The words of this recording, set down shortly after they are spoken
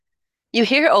You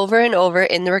hear over and over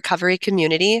in the recovery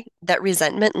community that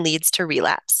resentment leads to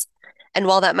relapse. And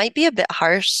while that might be a bit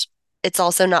harsh, it's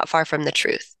also not far from the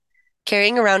truth.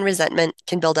 Carrying around resentment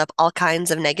can build up all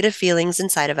kinds of negative feelings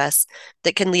inside of us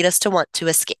that can lead us to want to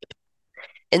escape.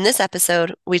 In this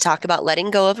episode, we talk about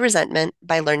letting go of resentment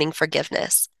by learning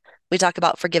forgiveness. We talk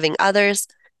about forgiving others,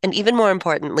 and even more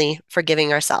importantly,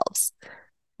 forgiving ourselves.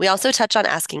 We also touch on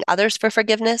asking others for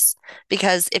forgiveness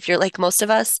because if you're like most of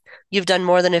us, you've done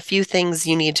more than a few things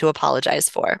you need to apologize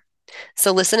for.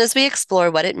 So listen as we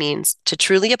explore what it means to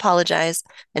truly apologize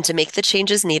and to make the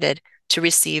changes needed to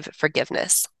receive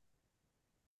forgiveness.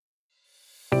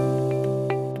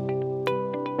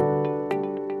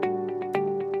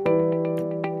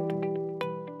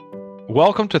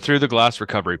 Welcome to Through the Glass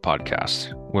Recovery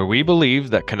Podcast, where we believe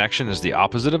that connection is the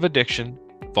opposite of addiction,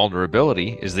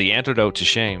 vulnerability is the antidote to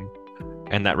shame,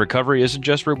 and that recovery isn't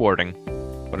just rewarding,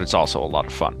 but it's also a lot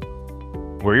of fun.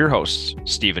 We're your hosts,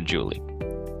 Steve and Julie.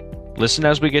 Listen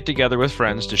as we get together with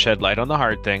friends to shed light on the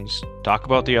hard things, talk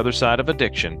about the other side of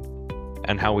addiction,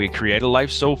 and how we create a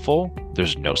life so full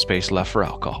there's no space left for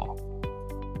alcohol.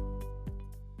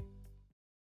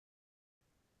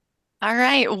 All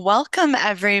right, welcome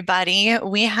everybody.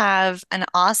 We have an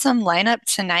awesome lineup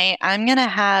tonight. I'm going to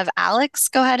have Alex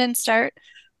go ahead and start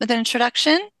with an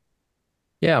introduction.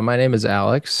 Yeah, my name is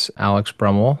Alex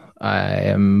Brummel. I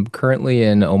am currently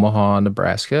in Omaha,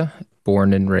 Nebraska,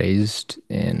 born and raised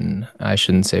I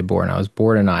shouldn't say born, I was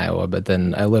born in Iowa, but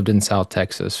then I lived in South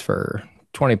Texas for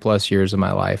 20 plus years of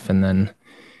my life. And then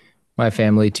my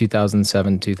family,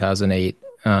 2007, 2008,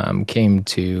 came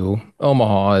to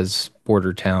Omaha as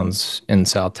border towns in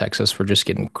South Texas were just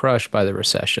getting crushed by the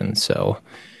recession. So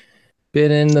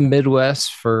been in the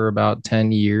Midwest for about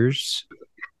 10 years,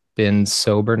 been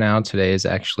sober now. Today is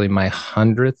actually my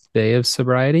 100th day of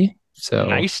sobriety. So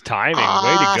Nice timing.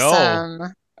 Way to go.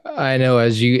 Awesome. I know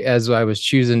as I was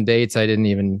choosing dates, I didn't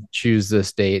even choose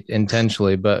this date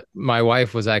intentionally, but my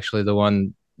wife was actually the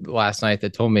one last night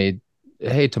that told me,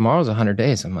 "Hey, tomorrow's 100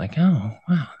 days." I'm like, "Oh,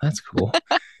 wow, that's cool."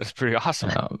 That's pretty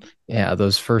awesome. Yeah,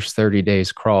 those first 30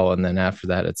 days crawl, and then after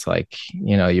that, it's like,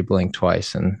 you blink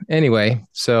twice. And anyway,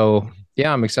 so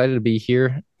yeah, I'm excited to be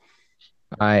here.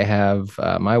 I have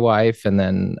my wife and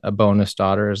then a bonus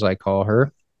daughter, as I call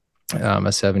her, a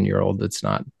 7-year old that's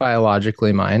not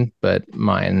biologically mine, but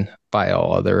mine by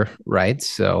all other rights.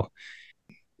 So,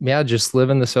 yeah, just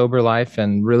living the sober life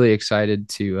and really excited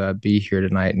to be here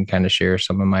tonight and kind of share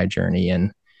some of my journey.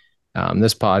 And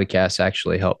this podcast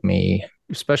actually helped me,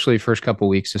 especially first couple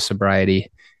weeks of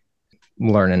sobriety,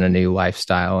 learning a new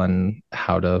lifestyle and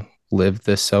how to live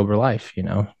this sober life.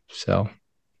 So,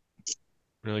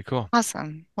 Really cool.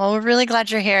 Awesome. Well, we're really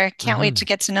glad you're here. Can't wait to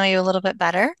get to know you a little bit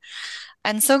better.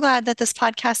 And so glad that this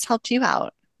podcast helped you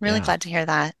out. Really Yeah. glad to hear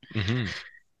that. hmm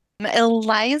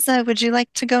Eliza, would you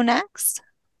like to go next?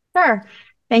 Sure.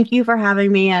 Thank you for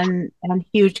having me and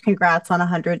huge congrats on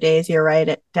 100 days. You're right.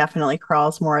 It definitely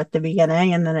crawls more at the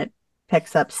beginning and then it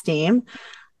picks up steam.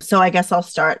 So I guess I'll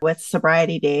start with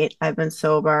sobriety date. I've been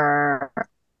sober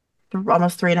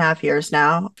almost 3.5 years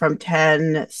now from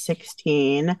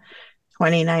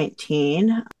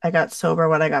 10/16/2019. I got sober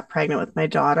when I got pregnant with my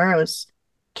daughter. I was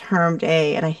termed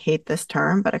and I hate this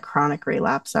term, but a chronic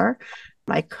relapser.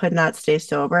 I could not stay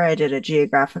sober. I did a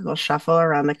geographical shuffle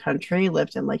around the country,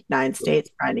 lived in like 9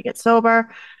 states trying to get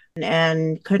sober,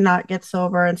 and could not get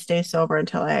sober and stay sober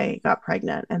until I got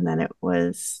pregnant. And then it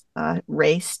was a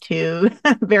race to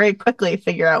very quickly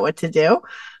figure out what to do.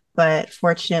 But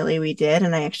fortunately, we did.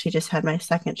 And I actually just had my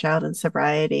second child in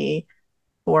sobriety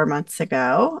 4 months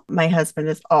ago. My husband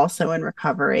is also in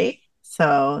recovery.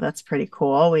 So that's pretty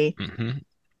cool. We hmm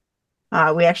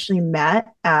we actually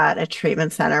met at a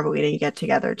treatment center, but we didn't get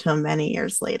together till many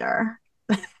years later.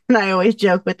 And I always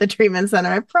joke with the treatment center,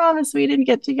 I promise we didn't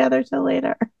get together till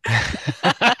later.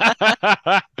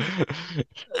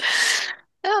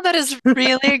 Oh, that is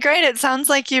really great. It sounds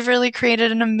like you've really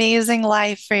created an amazing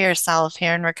life for yourself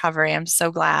here in recovery. I'm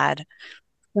so glad.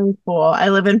 Very cool. I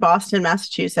live in Boston,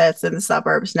 Massachusetts, in the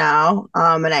suburbs now.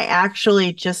 And I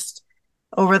actually just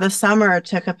over the summer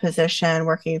took a position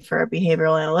working for a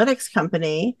behavioral analytics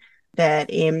company that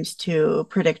aims to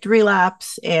predict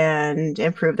relapse and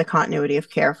improve the continuity of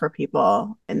care for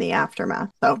people in the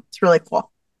aftermath. So it's really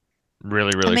cool.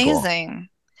 Really, really cool. Amazing.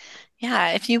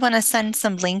 Yeah, if you want to send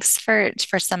some links for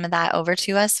some of that over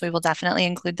to us, we will definitely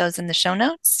include those in the show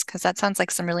notes because that sounds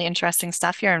like some really interesting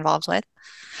stuff you're involved with.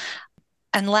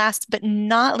 And last but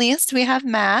not least, we have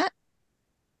Matt.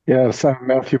 Yes, I'm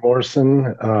Matthew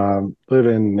Morrison. Live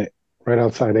in right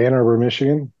outside Ann Arbor,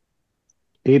 Michigan.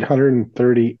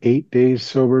 838 days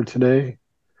sober today.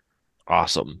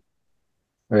 Awesome.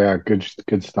 Yeah,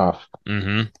 good stuff.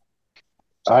 Mm-hmm.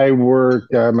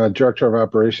 I'm a director of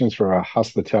operations for a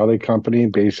hospitality company,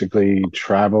 basically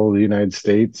travel the United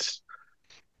States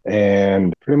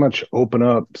and pretty much open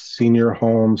up senior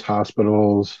homes,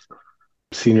 hospitals,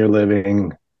 senior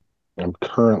living. I'm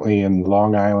currently in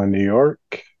Long Island, New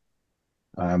York.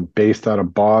 I'm based out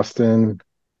of Boston.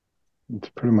 It's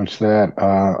pretty much that.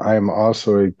 I am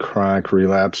also a chronic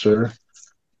relapser.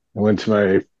 I went to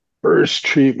my first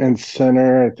treatment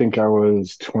center. I think I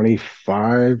was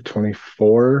 25,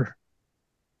 24,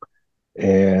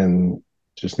 and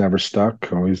just never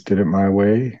stuck. Always did it my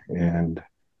way and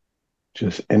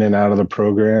just in and out of the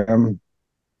program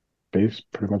based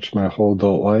pretty much my whole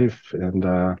adult life. And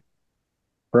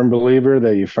firm believer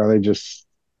that you finally just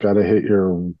got to hit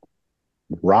your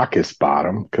raucous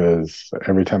bottom because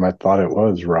every time I thought it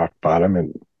was rock bottom, it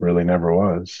really never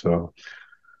was. So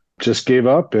just gave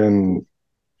up and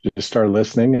just started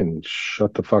listening and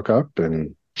shut the fuck up.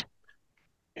 And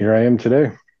here I am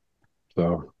today.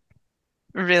 So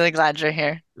Really glad you're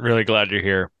here. Really glad you're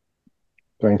here.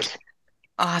 thanks.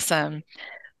 Awesome.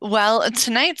 Well,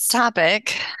 tonight's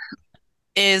topic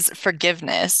is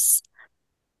forgiveness.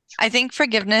 I think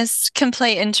forgiveness can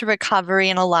play into recovery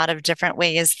in a lot of different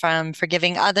ways, from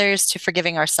forgiving others to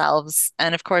forgiving ourselves.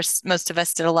 And of course, most of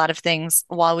us did a lot of things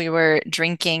while we were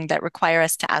drinking that require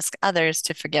us to ask others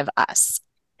to forgive us.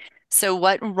 So,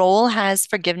 what role has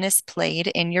forgiveness played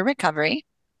in your recovery?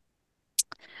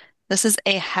 This is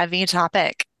a heavy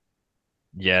topic.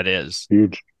 Yeah, it is.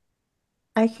 Huge.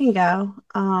 I can go.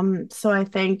 So I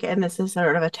think, and this is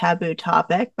sort of a taboo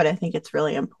topic, but I think it's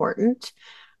really important,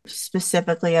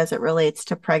 specifically as it relates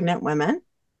to pregnant women.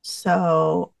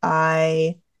 So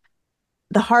the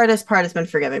hardest part has been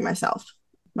forgiving myself.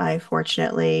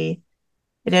 Fortunately,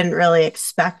 I didn't really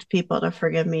expect people to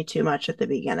forgive me too much at the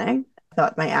beginning. I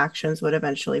thought my actions would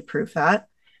eventually prove that.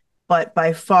 But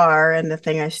by far, and the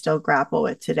thing I still grapple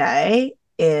with today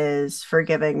is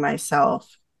forgiving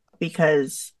myself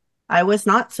because I was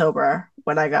not sober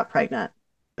when I got pregnant.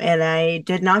 And I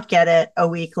did not get it a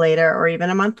week later or even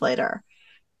a month later.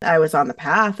 I was on the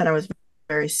path and I was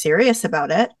very serious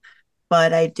about it,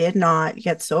 but I did not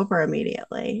get sober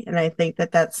immediately. And I think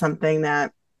that that's something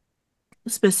that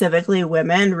specifically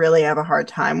women really have a hard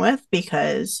time with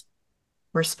because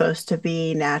we're supposed to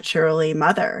be naturally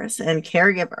mothers and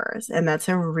caregivers. And that's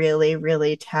a really,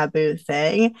 really taboo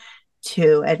thing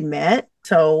to admit.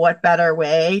 So, what better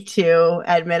way to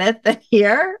admit it than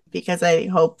here? Because I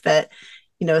hope that,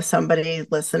 somebody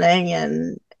listening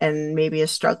and maybe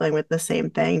is struggling with the same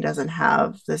thing doesn't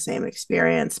have the same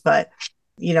experience. But,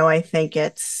 I think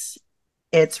it's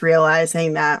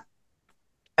realizing that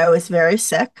I was very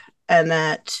sick and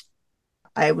that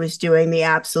I was doing the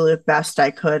absolute best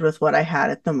I could with what I had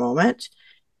at the moment.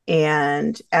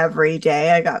 And every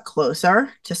day I got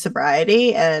closer to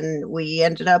sobriety, and we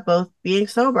ended up both being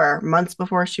sober months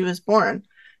before she was born.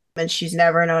 And she's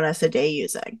never known us a day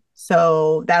using.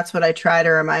 So that's what I try to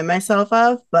remind myself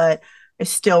of. But I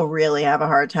still really have a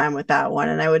hard time with that one.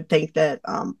 And I would think that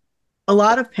a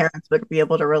lot of parents would be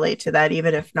able to relate to that,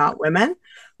 even if not women,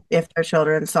 if their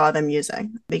children saw them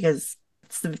using, because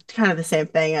it's kind of the same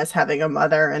thing as having a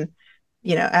mother and,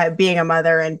 being a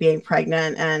mother and being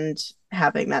pregnant and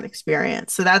having that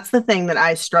experience. So that's the thing that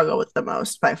I struggle with the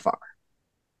most by far.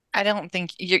 I don't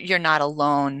think you're not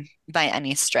alone by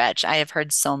any stretch. I have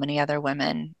heard so many other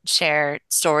women share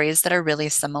stories that are really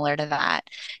similar to that.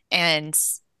 And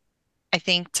I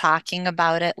think talking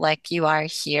about it like you are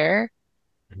here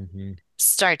Mm-hmm.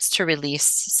 starts to release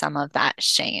some of that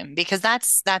shame, because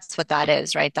that's what that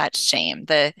is, right? That shame,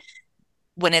 the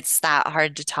when it's that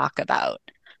hard to talk about.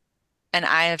 And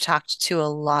I have talked to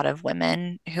a lot of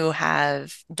women who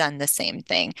have done the same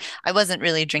thing. I wasn't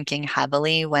really drinking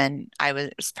heavily when I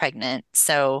was pregnant,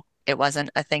 so it wasn't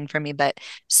a thing for me, but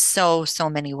so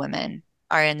many women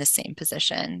are in the same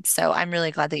position. So I'm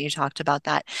really glad that you talked about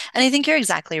that. And I think you're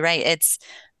exactly right.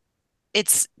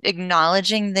 It's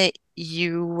acknowledging that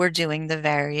you were doing the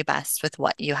very best with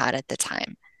what you had at the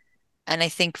time. And I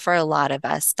think for a lot of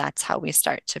us, that's how we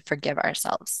start to forgive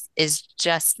ourselves, is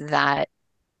just that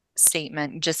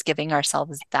statement, just giving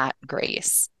ourselves that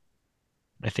grace.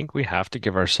 I think we have to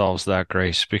give ourselves that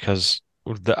grace because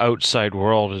the outside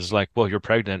world is like, well, you're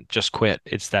pregnant, just quit.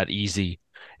 It's that easy.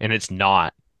 And it's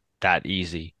not that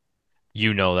easy.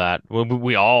 You know that.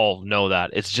 We all know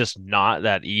that. It's just not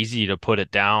that easy to put it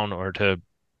down or to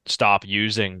stop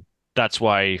using. That's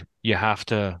why you have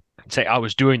to say, I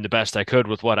was doing the best I could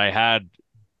with what I had,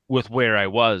 with where I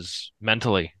was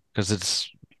mentally, because it's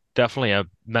definitely a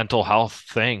mental health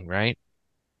thing, right?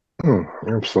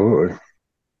 Absolutely.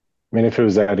 I mean, if it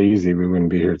was that easy, we wouldn't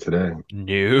be here today.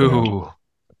 You know, No.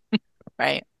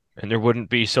 Right. And there wouldn't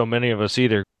be so many of us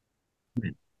either.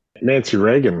 Nancy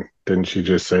Reagan, didn't she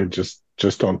just say, just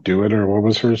don't do it? Or what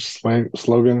was her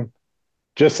slogan?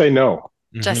 Just say no.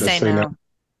 Just Hmm. Just say say no. no.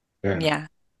 Yeah. Yeah.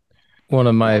 One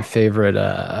of my favorite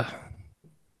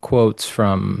quotes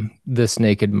from This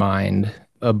Naked Mind,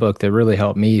 a book that really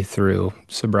helped me through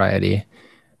sobriety,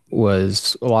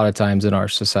 was a lot of times in our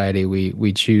society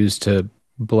we choose to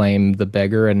blame the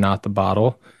beggar and not the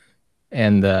bottle.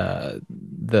 And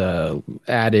the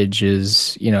adage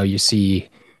is, you see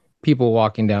people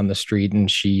walking down the street, and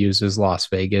she uses Las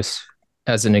Vegas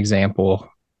as an example.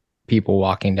 People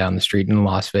walking down the street in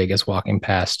Las Vegas, walking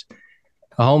past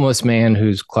a homeless man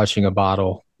who's clutching a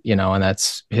bottle, and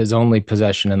that's his only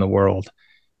possession in the world.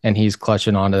 And he's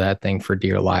clutching onto that thing for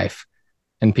dear life.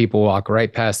 And people walk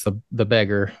right past the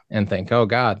beggar and think, oh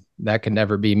God, that could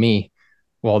never be me.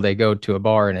 While they go to a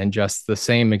bar and ingest the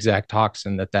same exact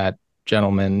toxin that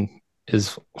gentleman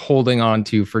is holding on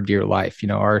to for dear life.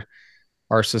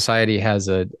 Our society has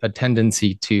a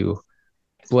tendency to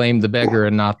blame the beggar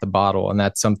and not the bottle. And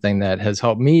that's something that has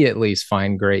helped me at least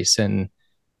find grace in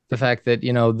the fact that,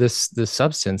 this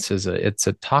substance it's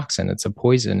a toxin, it's a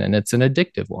poison, and it's an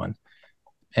addictive one.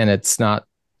 And it's not,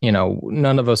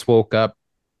 none of us woke up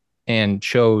and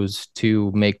chose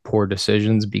to make poor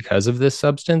decisions because of this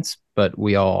substance, but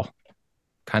we all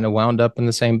kind of wound up in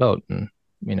the same boat. And,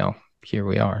 here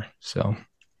we are. So,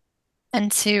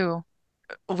 And two,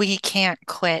 we can't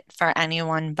quit for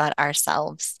anyone but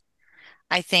ourselves.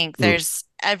 I think Mm.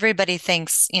 everybody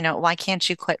thinks, why can't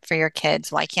you quit for your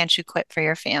kids? Why can't you quit for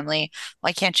your family?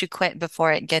 Why can't you quit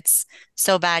before it gets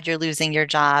so bad you're losing your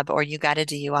job or you got a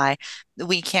DUI?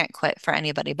 We can't quit for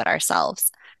anybody but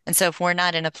ourselves. And so if we're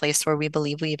not in a place where we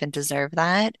believe we even deserve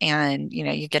that, and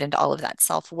you get into all of that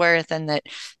self-worth and that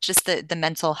just the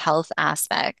mental health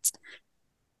aspect,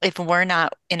 if we're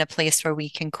not in a place where we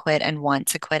can quit and want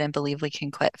to quit and believe we can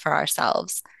quit for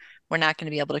ourselves, we're not going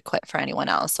to be able to quit for anyone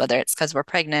else, whether it's because we're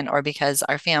pregnant or because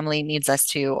our family needs us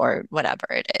to, or whatever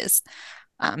it is.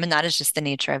 And that is just the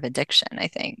nature of addiction, I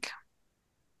think.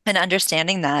 And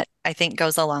understanding that, I think,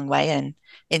 goes a long way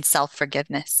in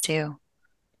self-forgiveness too.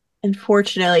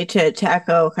 Unfortunately, to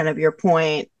echo kind of your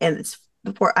point, and it's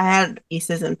before I had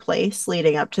pieces in place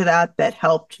leading up to that that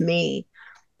helped me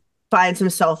find some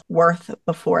self-worth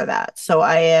before that. So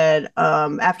I had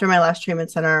after my last treatment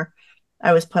center,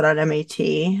 I was put on MAT,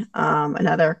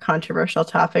 another controversial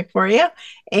topic for you.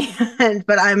 And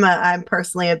but I'm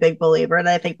personally a big believer, and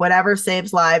I think whatever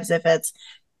saves lives, if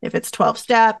it's 12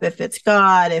 step, if it's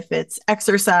God, if it's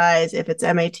exercise, if it's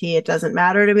MAT, it doesn't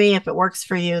matter to me. If it works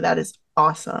for you, that is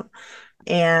awesome.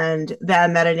 And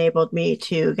then that enabled me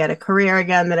to get a career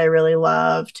again that I really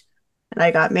loved. And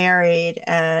I got married.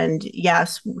 And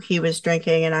yes, he was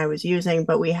drinking and I was using,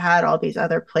 but we had all these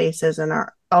other places and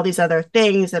all these other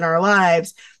things in our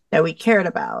lives that we cared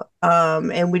about,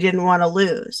 and we didn't want to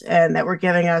lose, and that were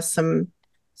giving us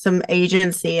some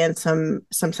agency and some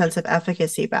sense of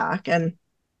efficacy back. And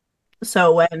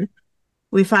so when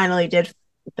we finally did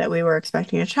that, we were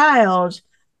expecting a child,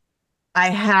 I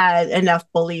had enough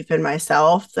belief in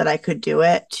myself that I could do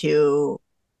it to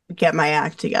get my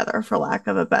act together, for lack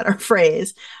of a better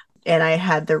phrase. And I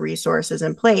had the resources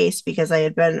in place because I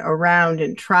had been around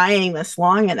and trying this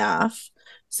long enough.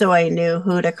 So I knew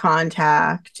who to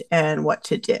contact and what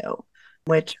to do,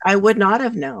 which I would not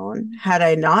have known had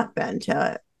I not been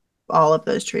to all of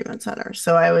those treatment centers.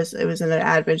 So it was in an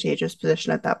advantageous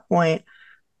position at that point,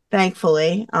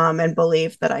 thankfully, and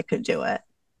believed that I could do it.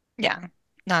 Yeah,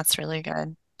 that's really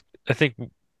good. I think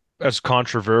as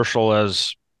controversial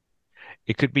as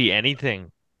it could be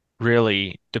anything,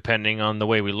 really, depending on the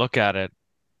way we look at it.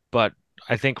 But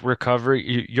I think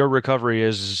your recovery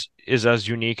is as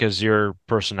unique as your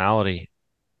personality.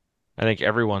 I think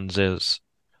everyone's is.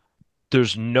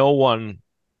 There's no one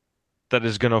that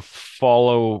is going to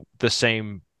follow the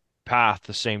same path,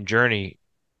 the same journey.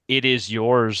 It is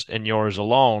yours and yours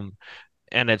alone,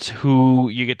 and it's who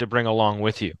you get to bring along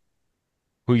with you,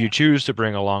 who you choose to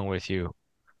bring along with you,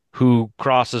 who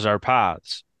crosses our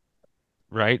paths,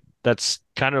 right? That's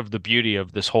kind of the beauty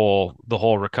of the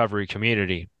whole recovery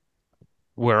community.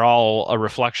 We're all a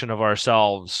reflection of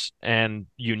ourselves and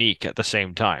unique at the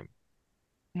same time.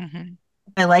 Hmm.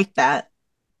 I like that.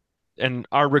 And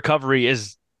our recovery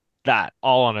is that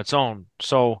all on its own.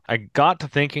 So I got to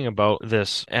thinking about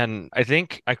this, and I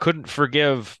think I couldn't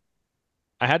forgive.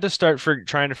 I had to start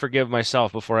trying to forgive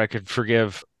myself before I could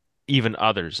forgive even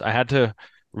others. I had to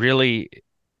really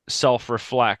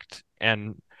self-reflect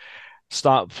and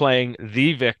stop playing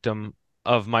the victim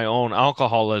of my own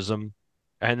alcoholism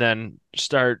and then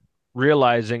start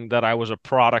realizing that I was a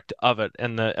product of it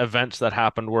and the events that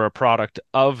happened were a product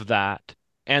of that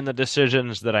and the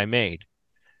decisions that I made.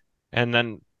 And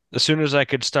then as soon as I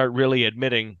could start really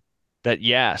admitting that,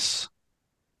 yes,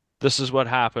 this is what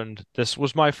happened, this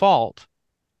was my fault.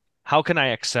 How can I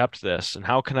accept this and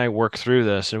how can I work through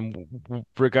this? And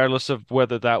regardless of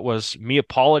whether that was me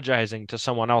apologizing to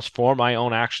someone else for my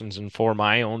own actions and for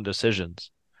my own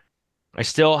decisions, I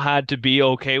still had to be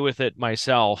okay with it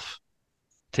myself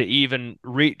to even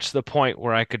reach the point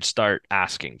where I could start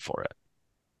asking for it.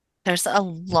 There's a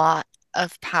lot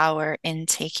of power in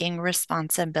taking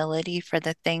responsibility for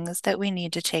the things that we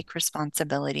need to take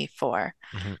responsibility for.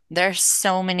 Mm-hmm. There's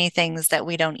so many things that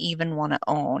we don't even want to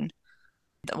own.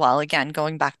 Well, again,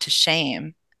 going back to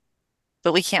shame,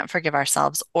 but we can't forgive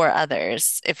ourselves or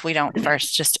others if we don't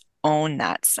first just own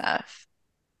that stuff,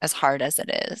 as hard as it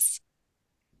is.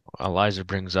 Eliza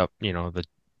brings up, the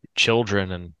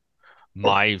children and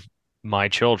my my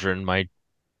children, my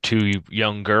two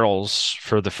young girls,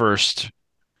 for the first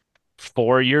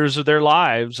 4 years of their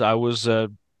lives, I was a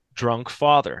drunk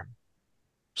father.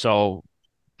 So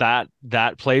that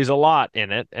plays a lot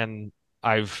in it, and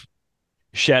I've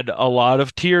shed a lot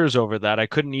of tears over that. I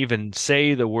couldn't even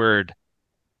say the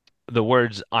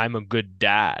words "I'm a good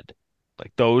dad."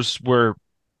 Like those were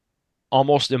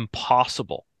almost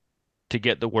impossible to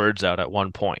get the words out at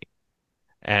one point.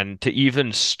 And to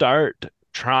even start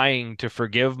trying to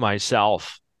forgive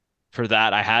myself for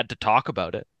that, I had to talk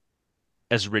about it.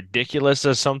 As ridiculous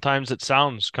as sometimes it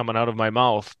sounds coming out of my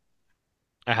mouth,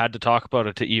 I had to talk about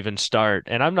it to even start.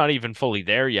 And I'm not even fully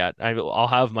there yet. I'll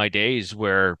have my days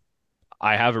where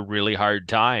I have a really hard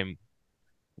time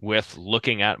with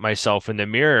looking at myself in the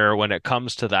mirror when it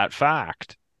comes to that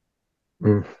fact.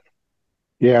 Mm.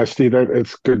 Yeah, Steve,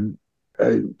 it's good.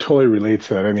 I totally relate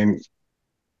to that. I mean,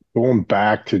 going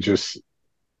back to just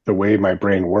the way my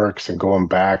brain works and going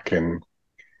back and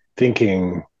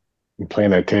thinking and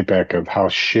playing that tape back of how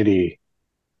shitty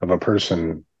of a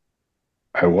person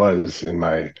I was in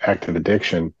my active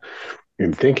addiction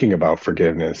and thinking about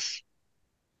forgiveness,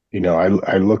 I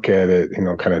look at it,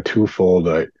 kind of twofold.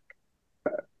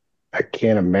 I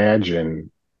can't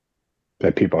imagine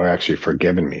that people are actually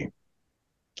forgiving me.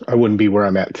 I wouldn't be where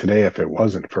I'm at today if it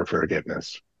wasn't for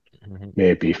forgiveness. Mhm. May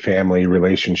it be family,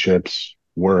 relationships,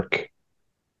 work,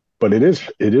 but it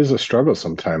is a struggle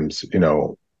sometimes,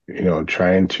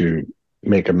 trying to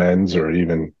make amends or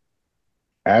even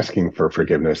asking for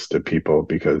forgiveness to people,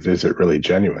 because is it really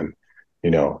genuine? You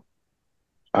know,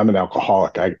 I'm an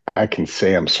alcoholic. I can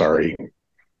say I'm sorry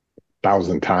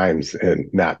 1,000 times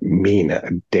and not mean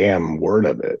a damn word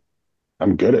of it.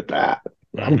 I'm good at that.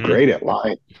 I'm Mhm. great at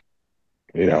lying.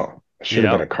 I should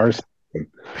have been Yep. a car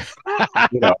salesman,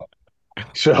 you know.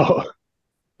 So,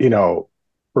 you know,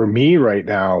 for me right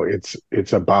now, it's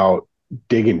about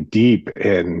digging deep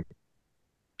and,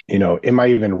 am I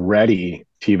even ready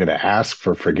to even ask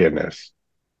for forgiveness?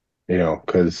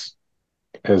 Because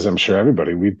as I'm sure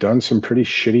everybody, we've done some pretty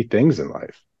shitty things in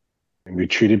life. And we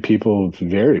treated people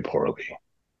very poorly.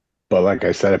 But like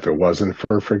I said, if it wasn't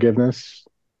for forgiveness,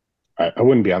 I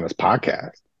wouldn't be on this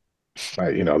podcast.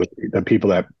 The people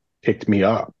that picked me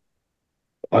up,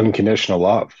 unconditional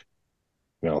love,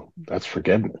 that's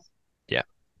forgiveness, Yeah.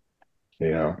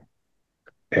 you know,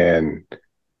 and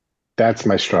that's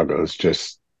my struggle, is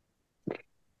just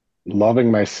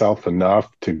loving myself enough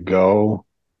to go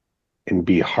and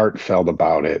be heartfelt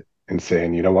about it and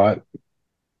saying, you know what,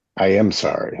 I am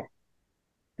sorry,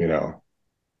 you know,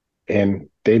 and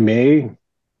they may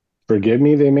forgive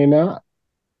me, they may not,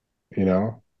 you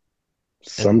know, And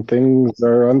some things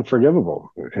are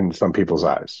unforgivable in some people's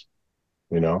eyes,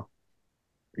 you know,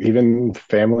 even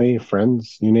family,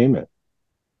 friends, you name it,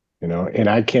 and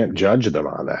I can't judge them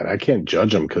on that. I can't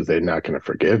judge them because they're not going to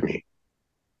forgive me.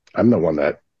 I'm the one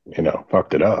that,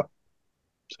 fucked it up.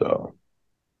 So,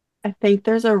 I think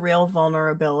there's a real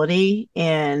vulnerability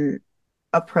in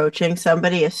approaching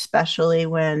somebody, especially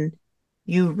when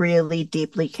you really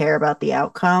deeply care about the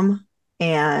outcome,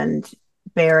 and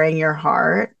bearing your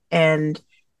heart and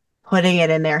putting it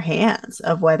in their hands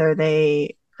of whether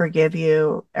they forgive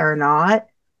you or not.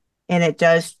 And it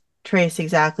does trace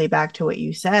exactly back to what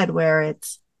you said, where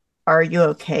it's, are you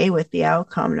okay with the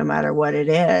outcome no matter what it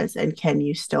is? And can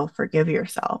you still forgive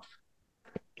yourself?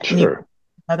 And you, sure.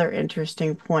 another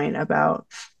interesting point about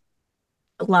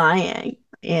lying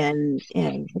in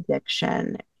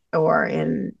addiction or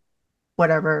in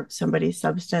whatever somebody's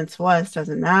substance was,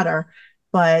 doesn't matter.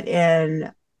 But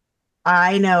in,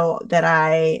 I know that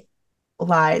I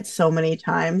lied so many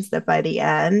times that by the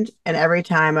end, and every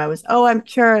time I was, oh, I'm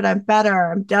cured, I'm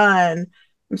better, I'm done,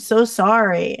 I'm so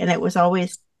sorry. And it was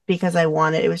always because I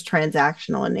wanted, it was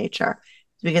transactional in nature.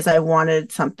 It's because I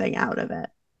wanted something out of it,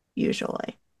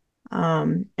 usually.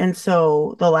 And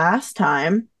so the last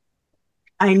time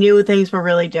I knew things were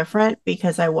really different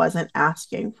because I wasn't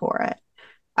asking for it.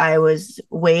 I was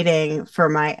waiting for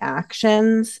my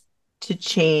actions to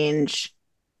change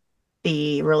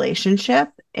the relationship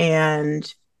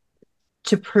and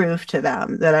to prove to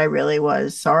them that I really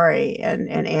was sorry and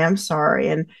am sorry.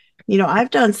 And, I've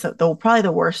done probably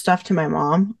the worst stuff to my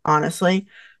mom, honestly.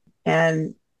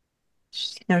 And,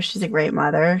 she's a great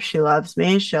mother. She loves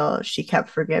me. She kept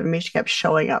forgiving me. She kept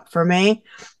showing up for me.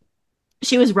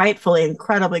 She was rightfully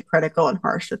incredibly critical and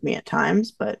harsh with me at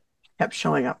times, but kept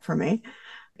showing up for me.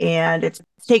 And it's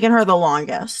taken her the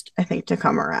longest, I think, to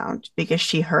come around because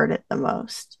she heard it the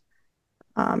most.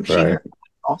 She Right. heard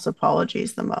false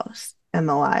apologies the most and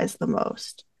the lies the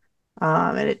most.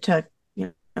 And it took,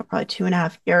 probably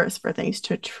 2.5 years for things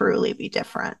to truly be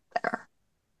different there.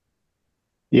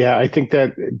 Yeah, I think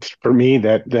that for me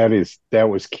that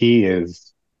was key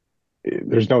is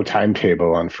there's no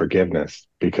timetable on forgiveness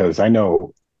because I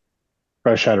know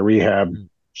fresh out of rehab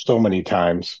so many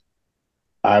times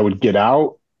I would get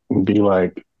out and be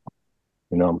like,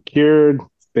 I'm cured,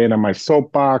 staying on my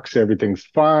soapbox, everything's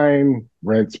fine,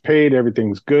 rent's paid,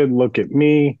 everything's good, look at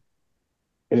me.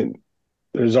 And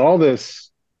there's all this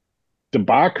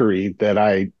debauchery that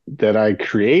I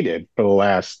created for the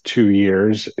last 2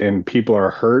 years, and people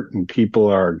are hurt and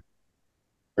people are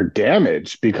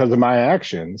damaged because of my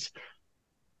actions.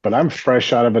 But I'm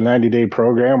fresh out of a 90-day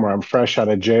program where I'm fresh out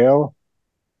of jail,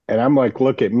 and I'm like,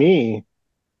 look at me,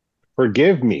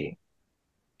 forgive me.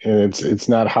 And it's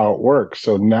not how it works.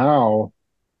 So now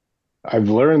I've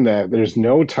learned that there's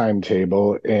no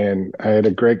timetable. And I had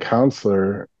a great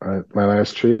counselor at my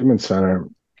last treatment center,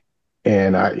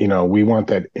 and we want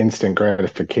that instant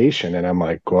gratification. And I'm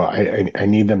like, well, I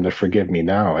need them to forgive me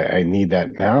now. I need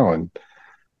that now. And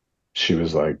she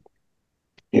was like,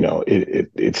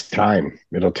 it's time.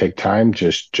 It'll take time.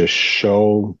 Just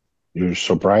show your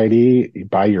sobriety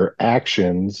by your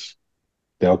actions.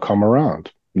 They'll come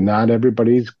around. Not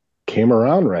everybody's came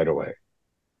around right away,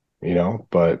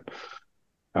 but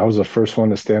I was the first one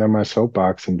to stand on my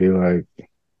soapbox and be like,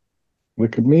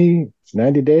 look at me, it's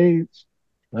 90 days.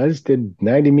 I just did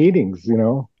 90 meetings,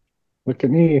 look at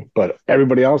me. But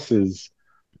everybody else is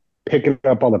picking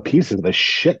up all the pieces of the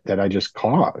shit that I just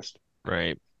caused,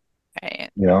 Right. Right.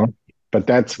 you know? But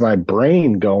that's my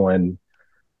brain going,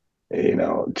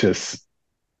 just,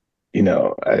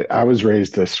 I was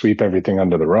raised to sweep everything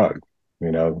under the rug.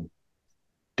 You know,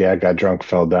 Dad got drunk,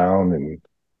 fell down, and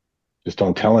just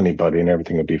don't tell anybody and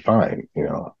everything will be fine.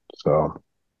 So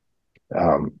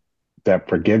um, that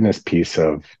forgiveness piece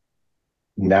of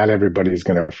not everybody's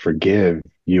going to forgive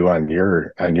you on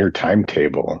your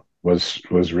timetable was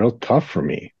real tough for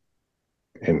me.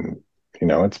 And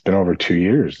it's been over 2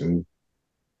 years, and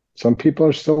some people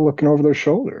are still looking over their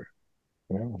shoulder.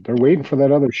 They're waiting for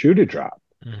that other shoe to drop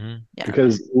Mm-hmm. Yeah.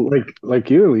 because, like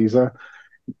you, Lisa,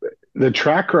 the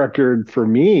track record for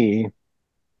me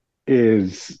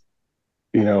is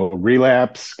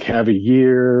relapse, have a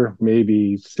year,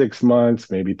 maybe 6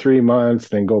 months, maybe 3 months,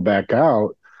 then go back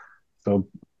out. So,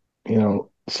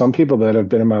 some people that have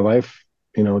been in my life,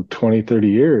 20, 30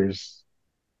 years,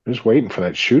 they're just waiting for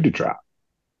that shoe to drop.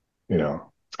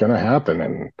 It's going to happen.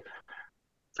 And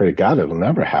pray to God, it'll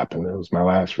never happen. It was my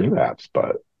last relapse.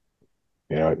 But,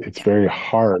 it's Yeah. very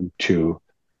hard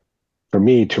for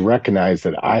me to recognize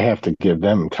that I have to give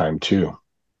them time too.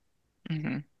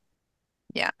 hmm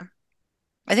Yeah.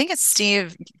 I think it's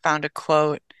Steve found a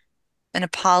quote, an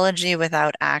apology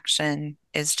without action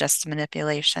is just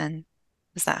manipulation.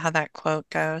 Is that how that quote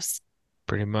goes?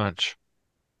 Pretty much.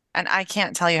 And I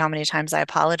can't tell you how many times I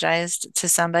apologized to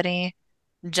somebody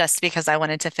just because I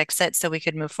wanted to fix it so we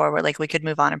could move forward, like we could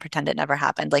move on and pretend it never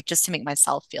happened, like just to make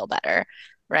myself feel better,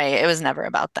 right? It was never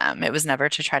about them. It was never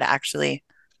to try to actually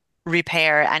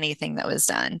repair anything that was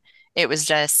done. It was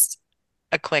just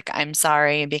a quick, I'm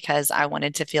sorry, because I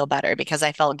wanted to feel better, because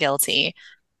I felt guilty.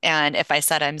 And if I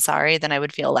said I'm sorry, then I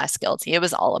would feel less guilty. It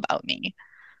was all about me.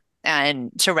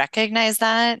 And to recognize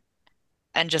that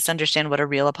and just understand what a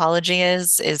real apology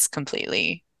is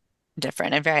completely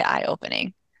different and very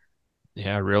eye-opening.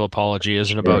 Yeah, real apology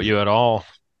isn't Sure. about you at all.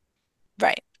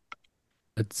 Right.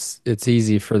 It's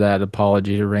easy for that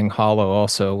apology to ring hollow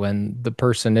also when the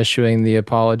person issuing the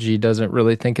apology doesn't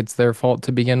really think it's their fault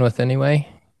to begin with anyway.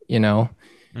 You know,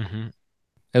 Mm-hmm.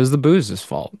 it was the booze's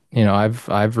fault.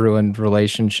 I've ruined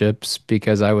relationships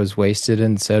because I was wasted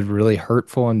and said really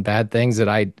hurtful and bad things that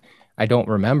I don't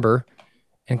remember.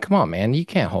 And come on, man, you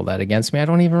can't hold that against me. I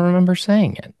don't even remember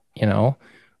saying it.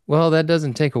 Well, that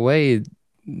doesn't take away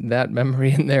that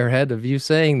memory in their head of you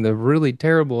saying the really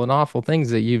terrible and awful things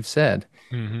that you've said.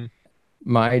 Hmm.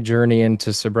 My journey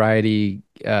into sobriety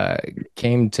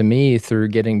came to me through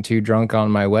getting too drunk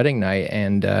on my wedding night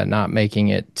and not making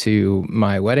it to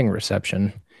my wedding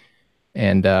reception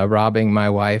and robbing my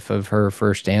wife of her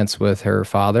first dance with her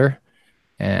father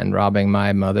and robbing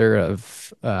my mother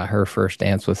of her first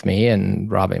dance with me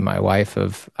and robbing my wife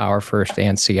of our first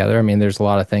dance together. I mean, there's a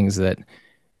lot of things that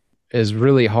is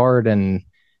really hard. And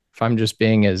if I'm just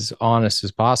being as honest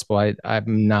as possible,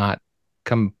 I'm not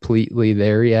completely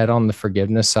there yet on the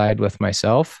forgiveness side with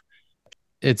myself.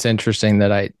 It's interesting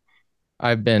that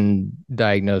I've been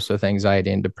diagnosed with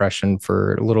anxiety and depression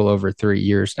for a little over 3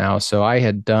 years now. So I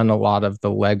had done a lot of the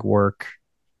legwork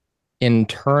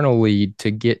internally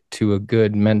to get to a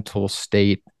good mental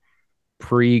state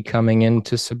pre coming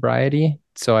into sobriety.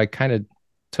 So I kind of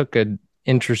took an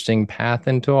interesting path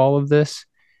into all of this.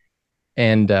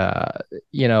 And,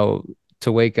 you know,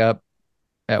 to wake up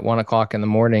at 1 o'clock in the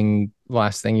morning,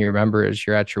 last thing you remember is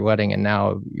you're at your wedding and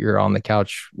now you're on the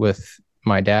couch with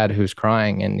my dad who's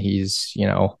crying and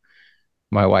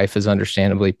my wife is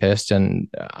understandably pissed and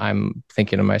I'm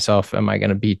thinking to myself, am I going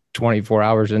to be 24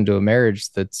 hours into a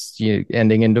marriage that's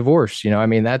ending in divorce? I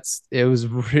mean, it was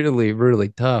really, really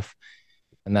tough.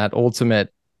 And that ultimate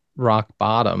rock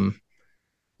bottom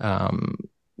um,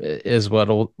 is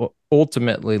what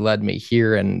ultimately led me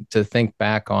here. And to think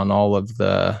back on all of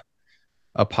the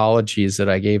apologies that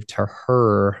I gave to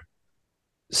her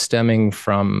stemming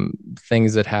from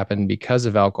things that happened because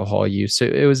of alcohol use,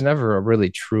 it was never a really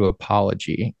true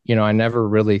apology. I never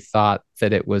really thought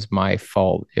that it was my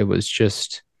fault. It was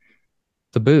just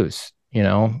the booze,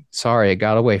 sorry, it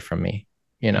got away from me,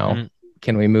 you know. Hmm.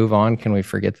 Can we move on? Can we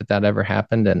forget that that ever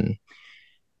happened? And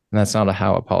that's not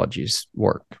how apologies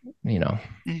work.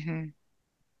 Hmm.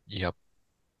 Yep.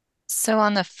 So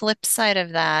on the flip side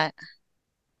of that,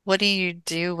 what do you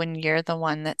do when you're the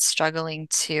one that's struggling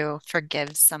to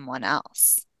forgive someone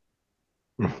else?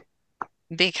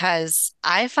 Because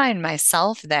I find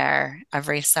myself there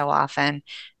every so often,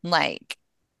 like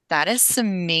that is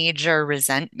some major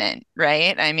resentment,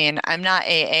 right? I mean, I'm not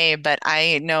AA, but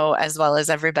I know as well as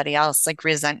everybody else, like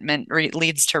resentment re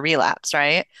leads to relapse,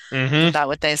 right? Hmm. Isn't that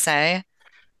what they say?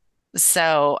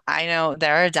 So I know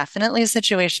there are definitely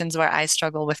situations where I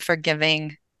struggle with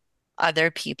forgiving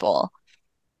other people,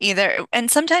 either, and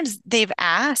sometimes they've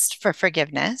asked for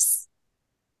forgiveness,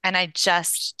 and I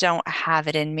just don't have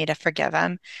it in me to forgive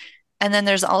them. And then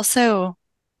there's also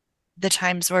the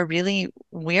times where really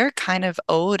we're kind of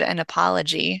owed an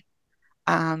apology,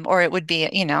 or it would be,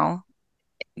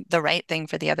 the right thing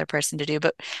for the other person to do.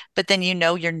 But then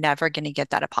you're never going to get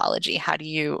that apology. How do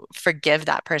you forgive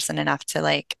that person enough to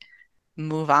like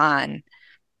move on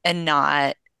and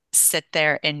not sit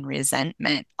there in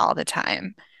resentment all the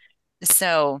time?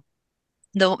 So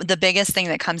the biggest thing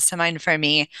that comes to mind for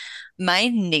me, my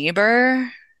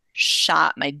neighbor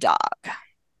shot my dog.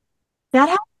 That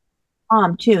happened to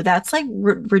mom too. That's like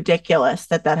ridiculous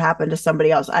that that happened to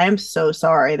somebody else. I am so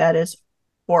sorry. That is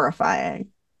horrifying.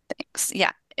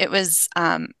 Yeah, it was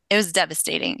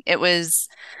devastating. It's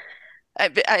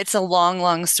a long,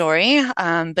 long story,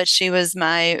 but she was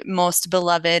my most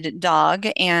beloved dog,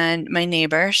 and my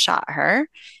neighbor shot her.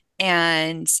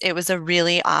 And it was a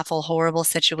really awful, horrible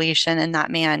situation. And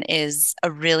that man is a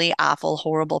really awful,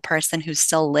 horrible person who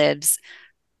still lives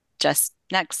just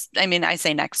next. I mean, I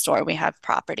say next door. We have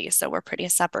property, so we're pretty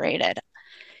separated.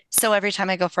 So every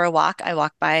time I go for a walk, I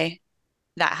walk by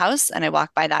that house and I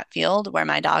walk by that field where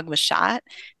my dog was shot.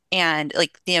 And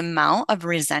like the amount of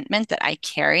resentment that I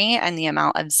carry and the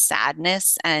amount of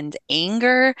sadness and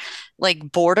anger,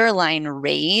 like borderline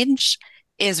rage,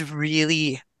 is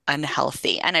really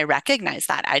unhealthy. And I recognize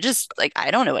that. I just like,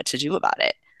 I don't know what to do about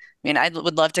it. I mean, I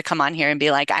would love to come on here and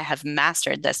be like, I have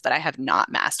mastered this, but I have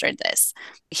not mastered this.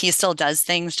 He still does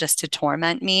things just to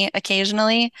torment me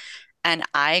occasionally. And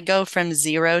I go from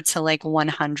 0 to like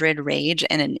 100 rage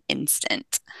in an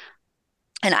instant.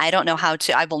 And I don't know how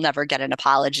to, I will never get an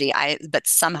apology. But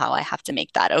somehow I have to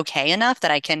make that okay enough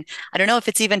that I don't know if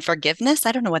it's even forgiveness.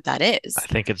 I don't know what that I is.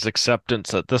 think it's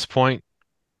acceptance at this point.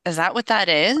 Is that what that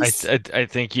I is? I, I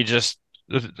think you just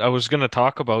I was going to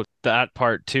talk about that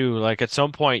part too. Like at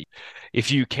some point,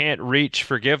 if you can't reach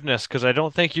forgiveness, because I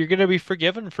don't think you're going to be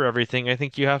forgiven for everything. I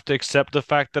think you have to accept the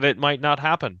fact that it might not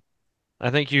happen. I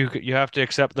think you have to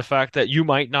accept the fact that you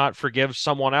might not forgive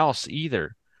someone else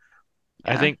either.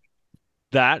 I Yeah. think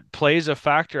that plays a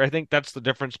factor. I think that's the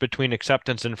difference between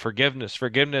acceptance and forgiveness.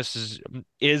 Forgiveness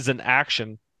is an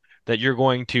action that you're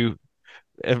going to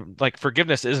like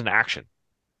forgiveness is an action,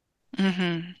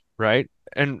 Hmm. right?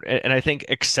 And I think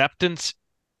acceptance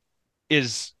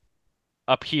is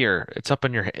up here. It's up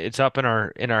in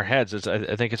our heads.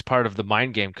 I think it's part of the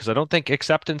mind game because I don't think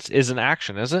acceptance is an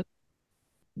action, is it?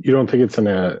 You don't think it's an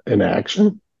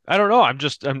action? I don't know.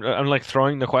 I'm like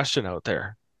throwing the question out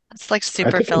there. It's like I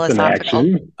super think it's an philosophical.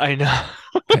 action. I know.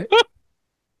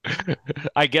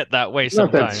 I get that way I'm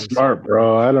not that sometimes. smart,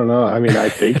 bro. I don't know. I mean, I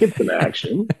think it's an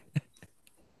action.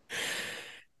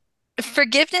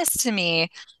 Forgiveness to me.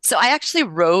 So I actually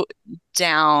wrote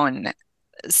down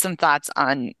some thoughts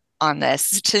on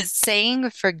this. To saying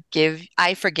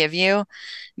I forgive you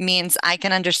means I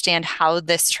can understand how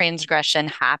this transgression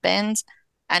happened,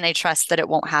 and I trust that it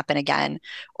won't happen again,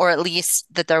 or at least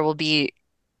that there will be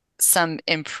some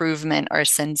improvement or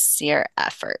sincere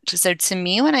effort. So to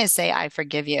me, when I say I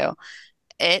forgive you,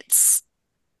 it's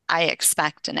I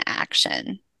expect an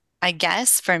action. I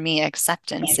guess for me,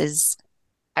 acceptance is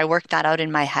I work that out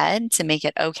in my head to make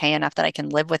it okay enough that I can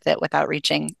live with it without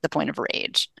reaching the point of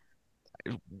rage.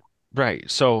 Right.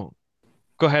 So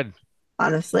go ahead.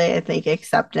 Honestly, I think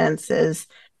acceptance is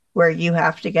where you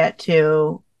have to get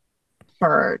to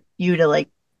for you to like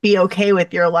be okay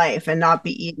with your life and not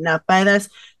be eaten up by this.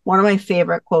 One of my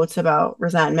favorite quotes about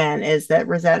resentment is that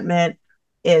resentment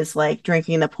is like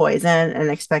drinking the poison and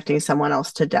expecting someone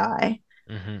else to die.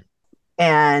 Hmm.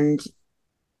 And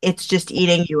it's just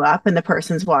eating you up, and the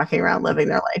person's walking around living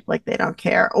their life like they don't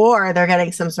care, or they're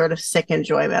getting some sort of sick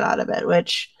enjoyment out of it,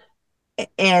 which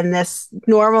in this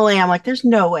normally I'm like, there's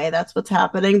no way that's what's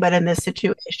happening. But in this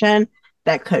situation,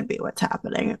 that could be what's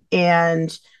happening.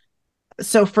 And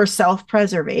so for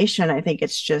self-preservation, I think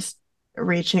it's just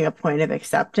reaching a point of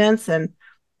acceptance. And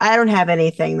I don't have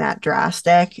anything that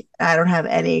drastic. I don't have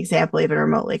any example even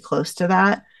remotely close to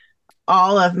that.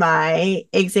 All of my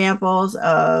examples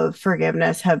of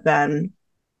forgiveness have been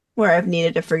where I've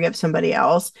needed to forgive somebody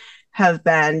else, have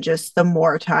been just the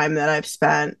more time that I've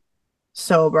spent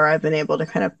sober, I've been able to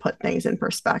kind of put things in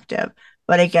perspective.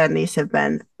 But again, these have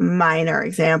been minor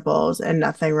examples and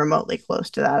nothing remotely close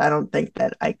to that. I don't think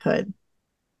that I could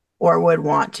or would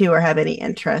want to or have any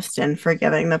interest in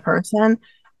forgiving the person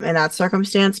in that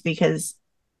circumstance, because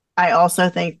I also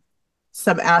think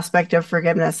some aspect of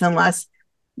forgiveness, unless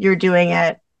you're doing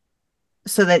it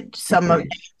so that some of the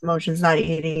emotions not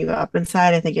eating you up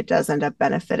inside, I think it does end up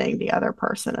benefiting the other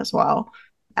person as well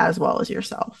as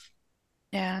yourself.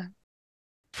 Yeah.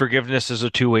 Forgiveness is a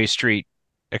two-way street.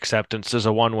 Acceptance is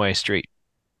a one-way street.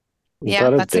 Is Yeah,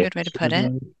 that a that's a dance? good way to put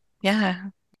it. Yeah.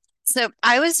 So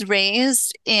I was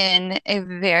raised in a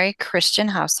very Christian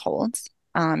household,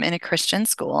 in a Christian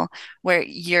school where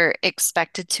you're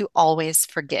expected to always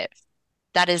forgive.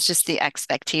 That is just the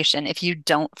expectation. If you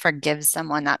don't forgive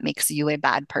someone, that makes you a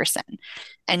bad person.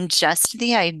 And just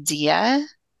the idea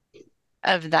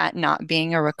of that not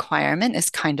being a requirement is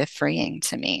kind of freeing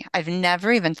to me. I've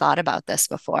never even thought about this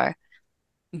before,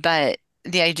 but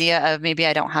the idea of maybe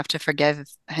I don't have to forgive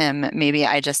him, maybe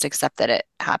I just accept that it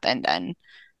happened. And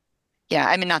yeah,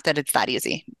 I mean, not that it's that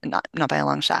easy, not by a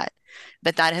long shot,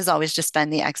 but that has always just been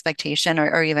the expectation,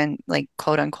 or even like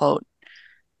quote unquote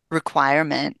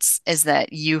requirements, is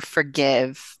that you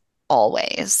forgive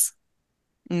always.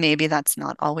 Maybe that's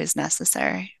not always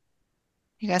necessary.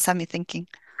 You guys have me thinking.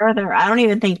 Further, I don't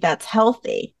even think that's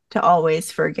healthy to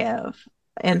always forgive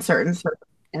in certain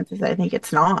circumstances. I think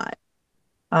it's not.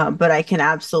 But I can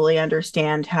absolutely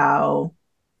understand how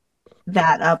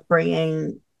that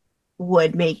upbringing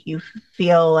would make you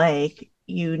feel like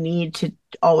you need to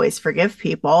always forgive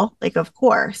people. Like, of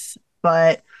course,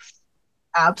 but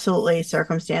absolutely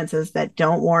circumstances that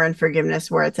don't warrant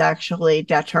forgiveness where it's actually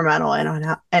detrimental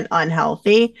and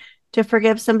unhealthy to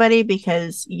forgive somebody,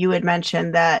 because you had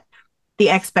mentioned that the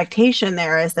expectation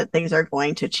there is that things are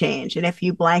going to change. And if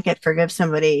you blanket forgive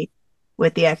somebody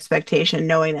with the expectation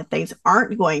knowing that things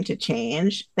aren't going to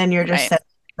change, then you're just Right. setting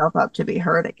yourself up to be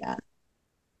hurt again.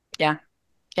 Yeah.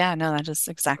 Yeah, no, that is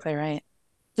exactly right.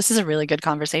 This is a really good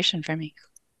conversation for me.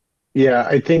 Yeah,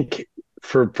 I think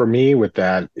for me with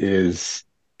that is,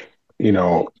 you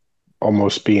know,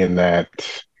 almost being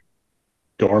that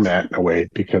doormat in a way,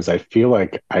 because I feel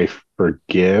like I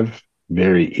forgive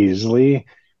very easily.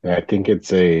 And I think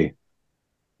it's a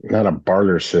not a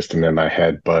barter system in my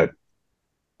head, but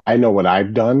I know what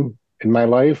I've done in my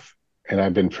life and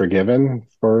I've been forgiven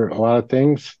for a lot of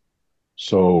things.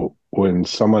 So when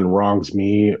someone wrongs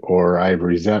me or I have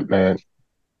resentment,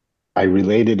 I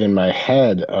relate it in my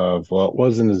head of, well, it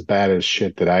wasn't as bad as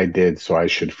shit that I did, so I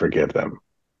should forgive them,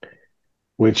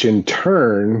 which in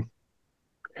turn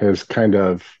has kind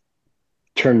of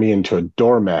turned me into a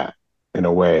doormat in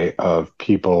a way of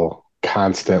people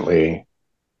constantly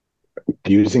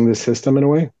using the system in a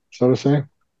way, so to say.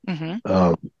 Hmm.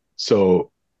 Um,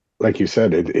 so like you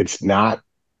said, it's not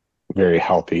very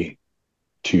healthy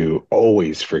to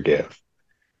always forgive.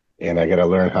 And I got to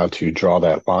learn how to draw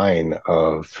that line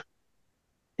of,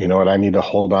 you know what, I need to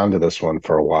hold on to this one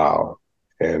for a while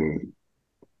and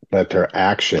let their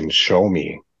actions show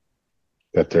me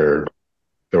that they're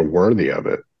worthy of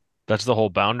it. That's the whole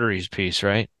boundaries piece,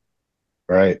 right?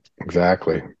 Right.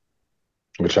 Exactly.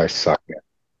 Which I suck at.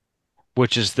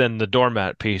 Which is then the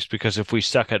doormat piece, because if we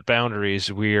suck at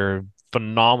boundaries, we're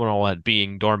phenomenal at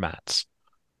being doormats.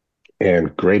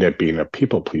 And great at being a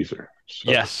people pleaser.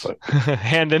 So it's Yes, like,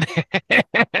 hand in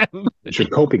hand. it's your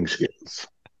coping skills.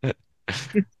 It's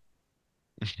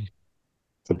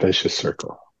a vicious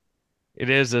circle. It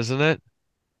is, isn't it?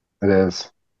 It is.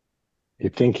 You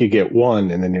think you get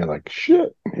one, and then you're like,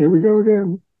 shit, here we go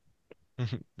again.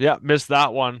 Yeah, missed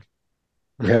that one.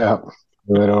 Yeah,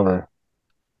 right over.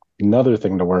 Another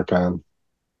thing to work on.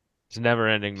 It's never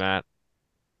ending, Matt.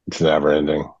 It's never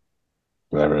ending,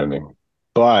 never ending.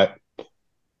 But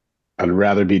I'd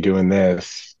rather be doing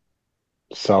this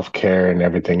self care and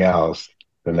everything else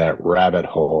than that rabbit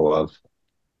hole of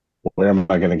where am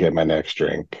I going to get my next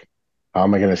drink? How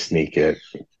am I going to sneak it?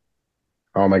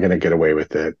 How am I going to get away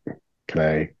with it? Can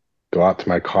I go out to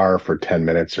my car for 10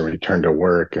 minutes and return to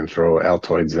work and throw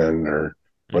Altoids in or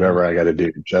Hmm. whatever I got to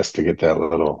do just to get that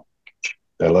little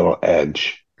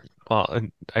edge? Well,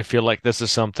 and I feel like this is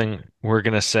something we're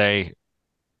gonna say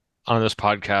on this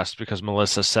podcast because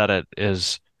Melissa said it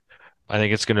is I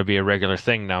think it's gonna be a regular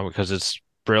thing now because it's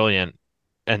brilliant.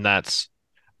 And that's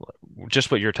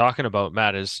just what you're talking about,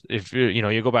 Matt, is if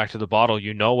you go back to the bottle,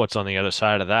 you know what's on the other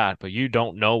side of that, but you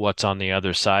don't know what's on the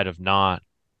other side of not,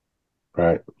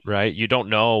 Right. right? You don't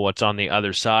know what's on the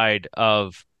other side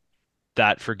of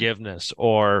that forgiveness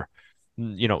or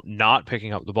not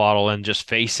picking up the bottle and just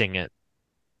facing it,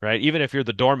 right? Even if you're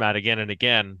the doormat again and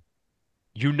again,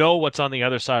 you know what's on the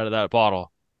other side of that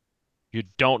bottle. You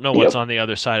don't know what's Yep. on the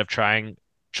other side of trying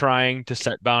to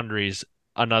set boundaries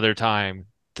another time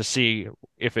to see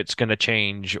if it's going to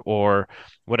change or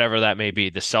whatever that may be,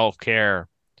 the self-care,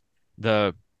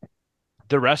 the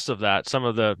the rest of that, some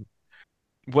of the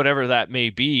whatever that may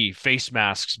be, face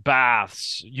masks,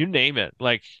 baths, you name it.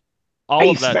 Like all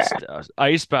of Ice that bath. stuff.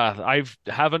 Ice bath.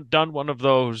 Haven't done one of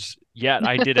those yet.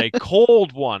 I did a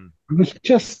cold one. I was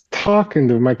just talking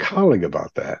to my colleague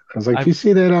about that. I was like, I you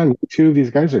see that on YouTube? These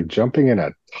guys are jumping in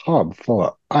a tub full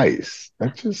of ice.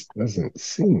 That just doesn't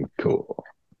seem cool.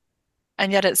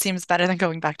 And yet it seems better than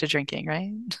going back to drinking,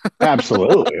 right?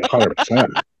 Absolutely,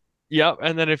 100%. Yep.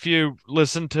 And then if you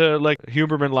listen to like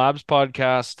Huberman Labs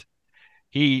podcast,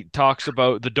 he talks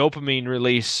about the dopamine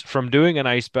release from doing an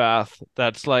ice bath.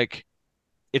 That's like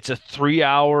it's a 3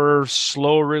 hour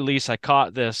slow release. I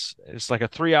caught this. It's like a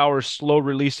 3 hour slow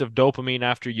release of dopamine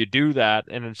after you do that,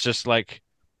 and it's just like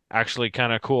actually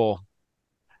kind of cool.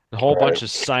 A whole bunch Right.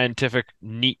 of scientific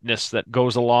neatness that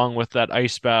goes along with that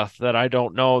ice bath that I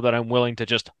don't know that I'm willing to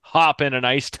just hop in an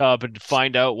ice tub and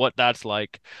find out what that's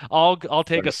like. I'll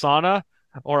take a Right. sauna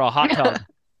or a hot tub.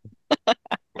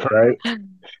 Right.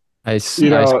 Ice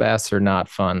You ice know, baths are not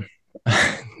fun.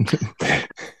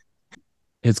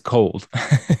 It's cold.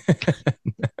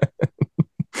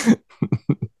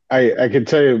 I can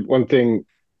tell you one thing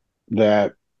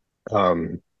that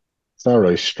it's not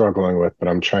really struggling with, but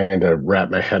I'm trying to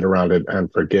wrap my head around it on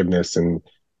forgiveness and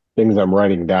things I'm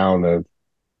writing down of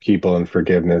people and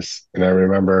forgiveness. And I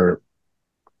remember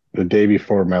the day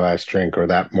before my last drink, or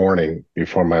that morning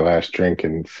before my last drink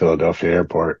in Philadelphia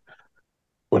airport,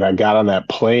 when I got on that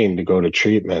plane to go to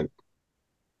treatment,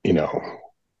 you know,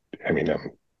 I mean,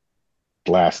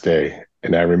 last day,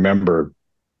 and I remember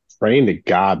praying to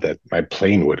God that my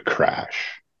plane would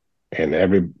crash. And I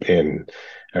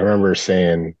remember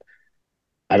saying,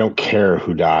 I don't care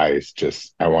who dies,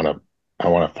 just I want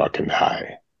to fucking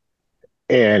die.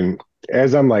 And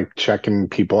as I'm like checking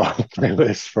people off my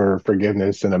list for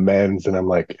forgiveness and amends, and I'm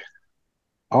like,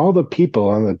 all the people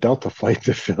on the Delta flight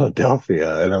to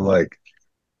Philadelphia, and I'm like,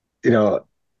 you know,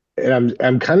 and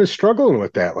I'm kind of struggling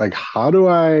with that. Like, how do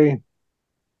I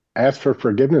ask for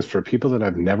forgiveness for people that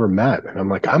I've never met? And I'm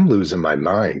like, I'm losing my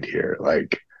mind here.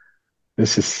 Like,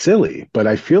 this is silly, but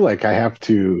I feel like I have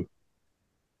to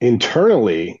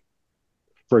internally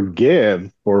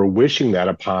forgive for wishing that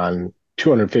upon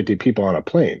 250 people on a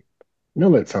plane. I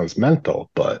know that sounds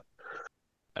mental, but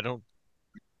I don't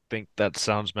think that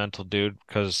sounds mental, dude,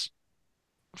 because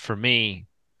for me,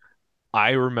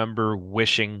 I remember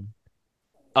wishing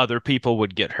other people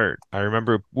would get hurt. I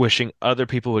remember wishing other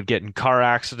people would get in car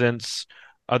accidents,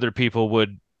 other people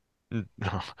would,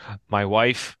 my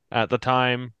wife at the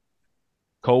time,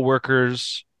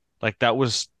 coworkers, like that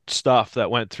was stuff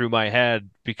that went through my head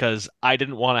because I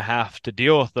didn't want to have to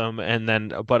deal with them.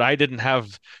 But I didn't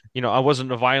have, I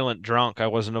wasn't a violent drunk. I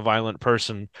wasn't a violent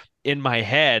person. In my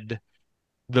head,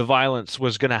 the violence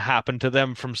was going to happen to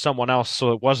them from someone else.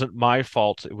 So it wasn't my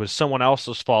fault. It was someone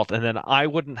else's fault. And then I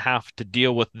wouldn't have to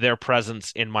deal with their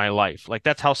presence in my life. Like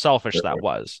that's how selfish that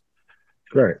was.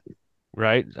 Right.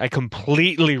 Right. I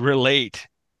completely relate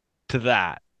to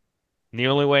that. And the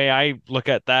only way I look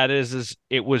at that is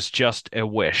it was just a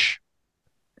wish.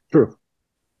 True.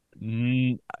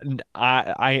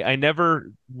 I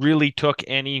never really took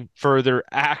any further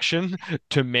action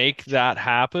to make that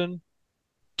happen,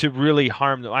 to really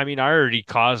harm them. I mean, I already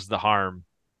caused the harm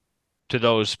to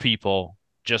those people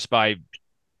just by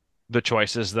the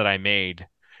choices that I made.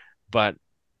 But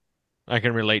I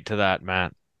can relate to that,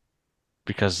 Matt,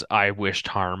 because I wished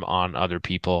harm on other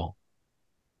people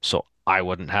so I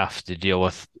wouldn't have to deal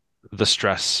with the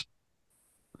stress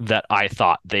that I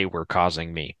thought they were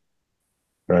causing me.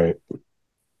 Right.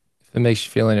 If it makes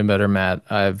you feel any better, Matt,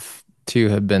 I've too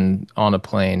have been on a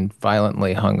plane,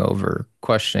 violently hungover,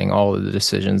 questioning all of the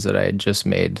decisions that I had just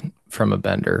made from a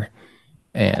bender,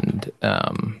 and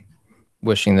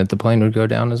wishing that the plane would go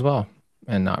down as well,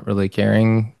 and not really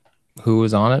caring who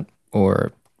was on it,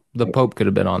 or the Pope could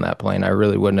have been on that plane. I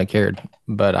really wouldn't have cared,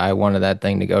 but I wanted that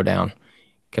thing to go down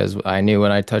because I knew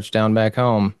when I touched down back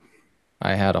home,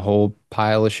 I had a whole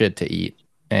pile of shit to eat,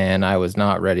 and I was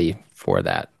not ready for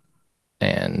that.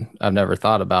 And I've never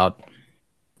thought about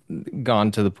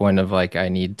gone to the point of like I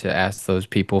need to ask those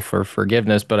people for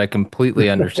forgiveness, but I completely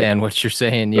understand what you're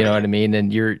saying, you know what I mean?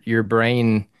 And your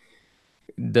brain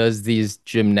does these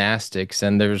gymnastics,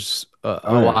 and there's a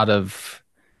Oh yeah. lot of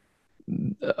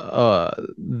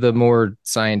the more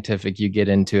scientific you get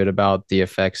into it about the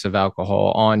effects of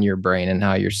alcohol on your brain and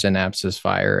how your synapses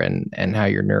fire and how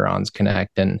your neurons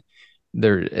connect, and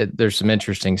there's some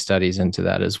interesting studies into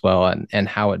that as well, and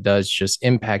how it does just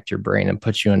impact your brain and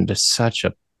put you into such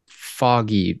a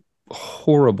foggy,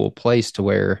 horrible place to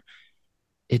where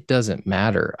it doesn't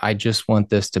matter. I just want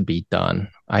this to be done.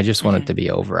 I just want it to be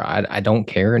over. I don't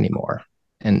care anymore.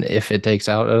 And if it takes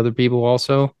out other people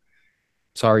also,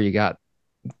 sorry you got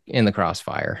in the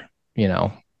crossfire,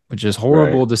 which is Right.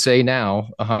 horrible to say now,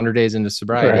 100 days into Right.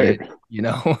 sobriety, you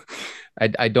know,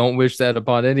 I don't wish that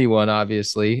upon anyone,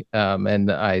 obviously.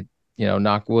 And I,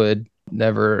 knock wood,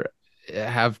 never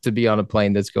have to be on a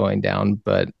plane that's going down,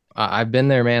 but I've been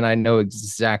there, man. I know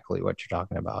exactly what you're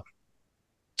talking about.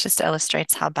 Just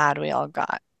illustrates how bad we all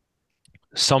got.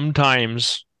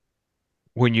 Sometimes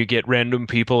when you get random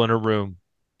people in a room,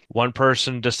 one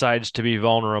person decides to be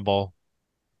vulnerable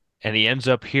and he ends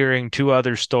up hearing two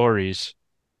other stories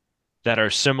that are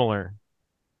similar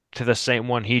to the same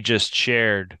one he just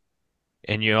shared.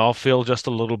 And you all feel just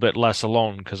a little bit less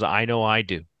alone because I know I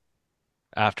do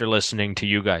after listening to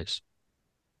you guys.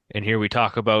 And here we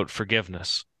talk about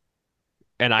forgiveness.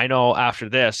 And I know after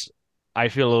this, I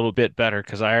feel a little bit better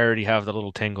because I already have the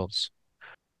little tingles.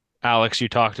 Alex, you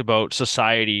talked about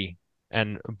society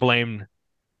and blame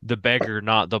the beggar,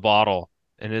 not the bottle.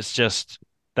 And it's just,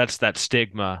 that's that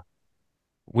stigma.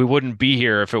 We wouldn't be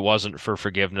here if it wasn't for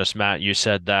forgiveness, Matt. You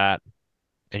said that.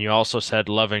 And you also said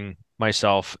loving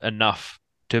myself enough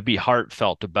to be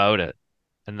heartfelt about it.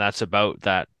 And that's about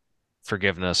that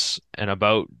forgiveness and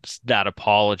about that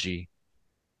apology.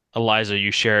 Eliza,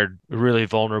 you shared a really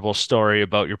vulnerable story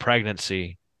about your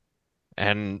pregnancy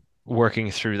and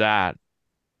working through that.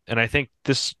 And I think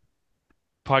this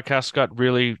podcast got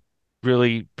really,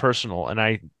 really personal. And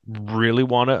I really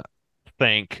want to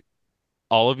thank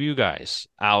all of you guys,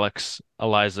 Alex,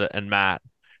 Eliza, and Matt,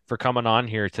 for coming on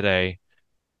here today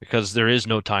because there is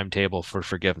no timetable for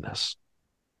forgiveness.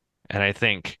 And I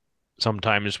think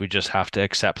sometimes we just have to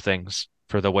accept things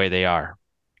for the way they are.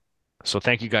 So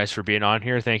thank you guys for being on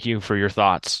here. Thank you for your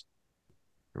thoughts.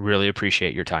 Really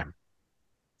appreciate your time.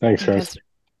 Thanks, You guys. guys,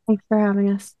 Thanks for having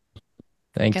us. you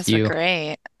Thank guys were you.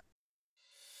 great.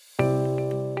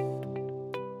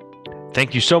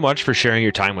 Thank you so much for sharing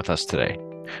your time with us today.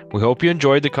 We hope you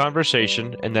enjoyed the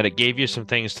conversation and that it gave you some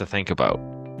things to think about.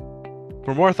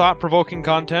 For more thought-provoking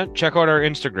content, check out our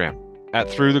Instagram at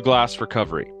Through the Glass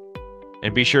Recovery.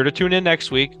 And be sure to tune in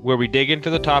next week where we dig into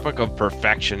the topic of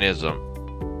perfectionism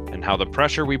and how the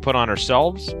pressure we put on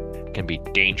ourselves can be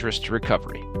dangerous to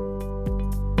recovery.